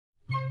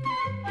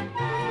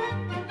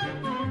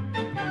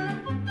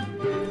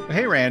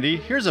Hey Randy,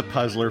 here's a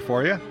puzzler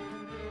for you.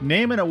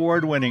 Name an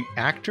award-winning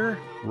actor,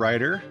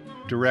 writer,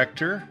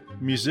 director,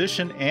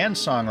 musician, and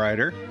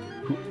songwriter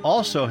who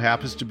also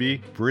happens to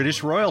be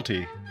British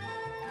royalty.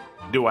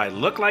 Do I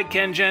look like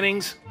Ken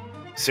Jennings?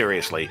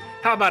 Seriously,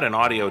 how about an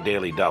audio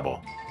daily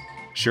double?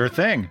 Sure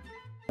thing.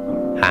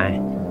 Hi.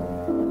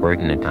 We're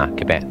going to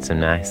talk about some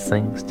nice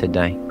things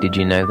today. Did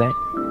you know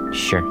that?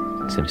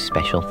 Sure. Some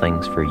special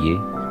things for you.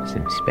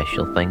 Some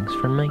special things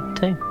for me,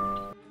 too.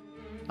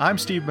 I'm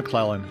Steve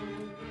McClellan.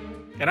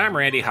 And I'm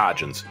Randy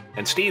Hodgins,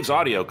 and Steve's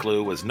audio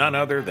clue was none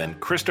other than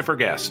Christopher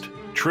Guest,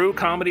 true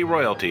comedy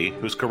royalty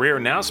whose career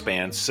now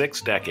spans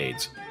 6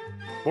 decades.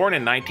 Born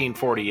in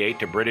 1948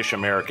 to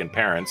British-American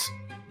parents,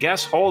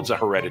 Guest holds a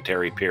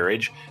hereditary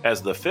peerage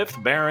as the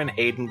 5th Baron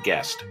Haydn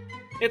Guest.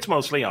 It's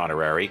mostly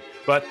honorary,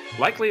 but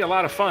likely a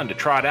lot of fun to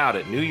trot out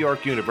at New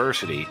York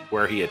University,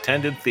 where he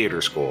attended theater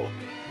school.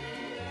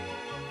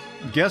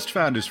 Guest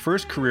found his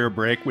first career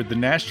break with the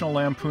National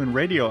Lampoon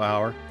Radio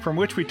Hour, from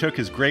which we took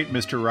his great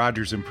Mr.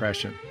 Rogers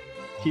impression.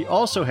 He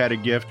also had a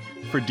gift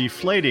for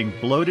deflating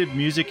bloated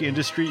music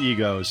industry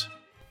egos.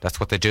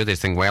 That's what they do. They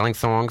sing wailing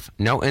songs.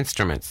 No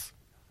instruments.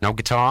 No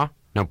guitar,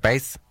 no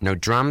bass, no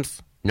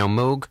drums, no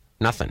moog,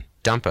 nothing.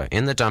 Dumper,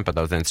 in the dumper,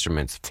 those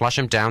instruments. Flush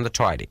them down the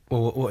toilet.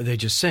 Well, they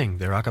just sing.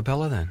 They're a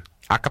cappella then.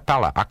 A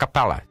cappella, a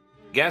cappella.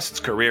 Guest's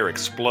career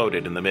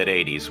exploded in the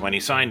mid-'80s when he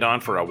signed on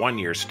for a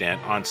one-year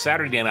stint on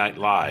Saturday Night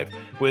Live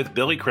with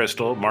Billy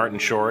Crystal, Martin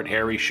Short,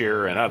 Harry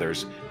Shearer, and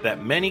others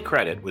that many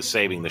credit with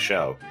saving the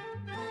show.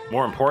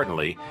 More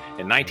importantly,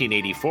 in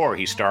 1984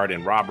 he starred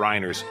in Rob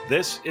Reiner's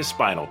This Is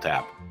Spinal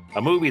Tap,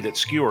 a movie that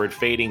skewered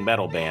fading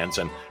metal bands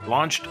and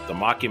launched the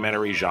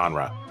mockumentary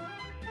genre.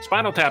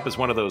 Spinal Tap is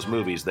one of those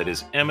movies that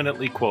is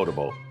eminently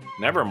quotable,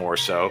 never more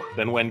so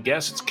than when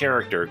Guest's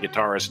character,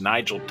 guitarist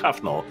Nigel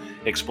Tufnell,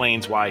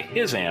 explains why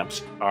his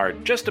amps are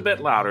just a bit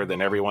louder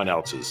than everyone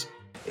else's.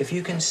 If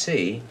you can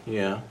see,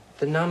 Yeah.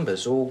 the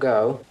numbers all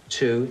go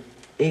to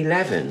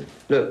 11.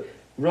 Look,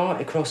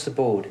 right across the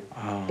board.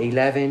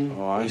 11,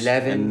 I see.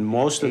 11, And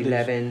most of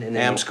 11, the and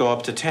then amps go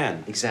up to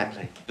 10.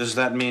 Exactly. Does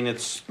that mean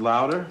it's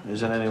louder?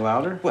 Is it any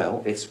louder?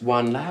 Well, it's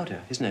one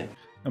louder, isn't it?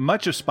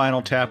 Much of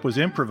Spinal Tap was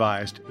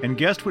improvised, and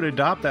Guest would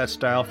adopt that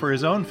style for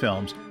his own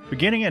films,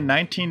 beginning in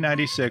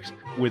 1996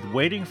 with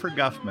Waiting for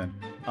Guffman,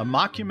 a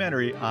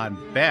mockumentary on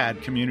bad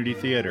community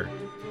theater.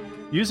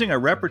 Using a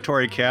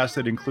repertory cast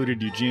that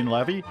included Eugene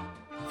Levy,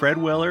 Fred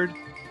Willard,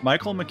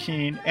 Michael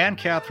McKean, and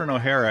Catherine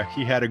O'Hara,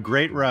 he had a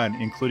great run,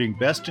 including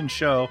Best in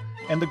Show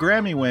and the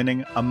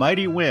Grammy-winning A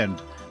Mighty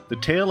Wind, the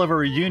tale of a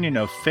reunion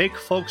of fake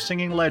folk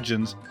singing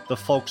legends, the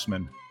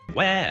Folksmen.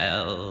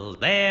 Well,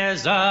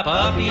 there's a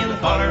puppy in the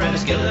parlor and a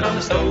skillet on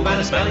the stove and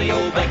a smelly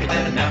old blanket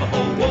and a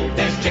Navajo wolf.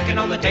 There's chicken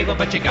on the table,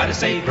 but you gotta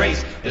say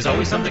grace. There's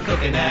always something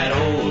cooking at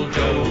Old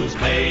Joe's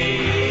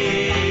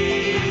place.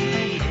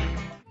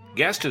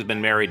 Guest has been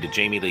married to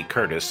Jamie Lee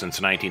Curtis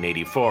since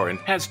 1984 and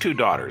has 2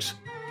 daughters.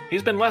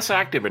 He's been less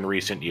active in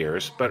recent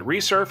years, but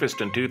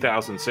resurfaced in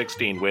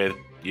 2016 with,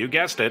 you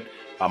guessed it,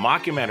 a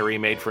mockumentary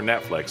made for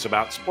Netflix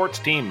about sports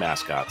team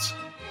mascots.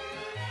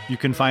 You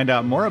can find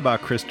out more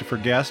about Christopher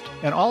Guest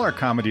and all our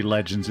comedy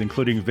legends,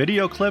 including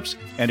video clips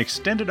and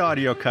extended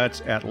audio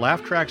cuts at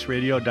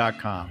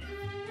laughtracksradio.com.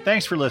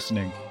 Thanks for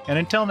listening, and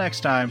until next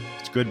time,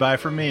 it's goodbye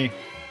from me.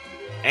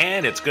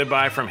 And it's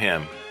goodbye from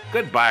him.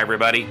 Goodbye,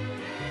 everybody.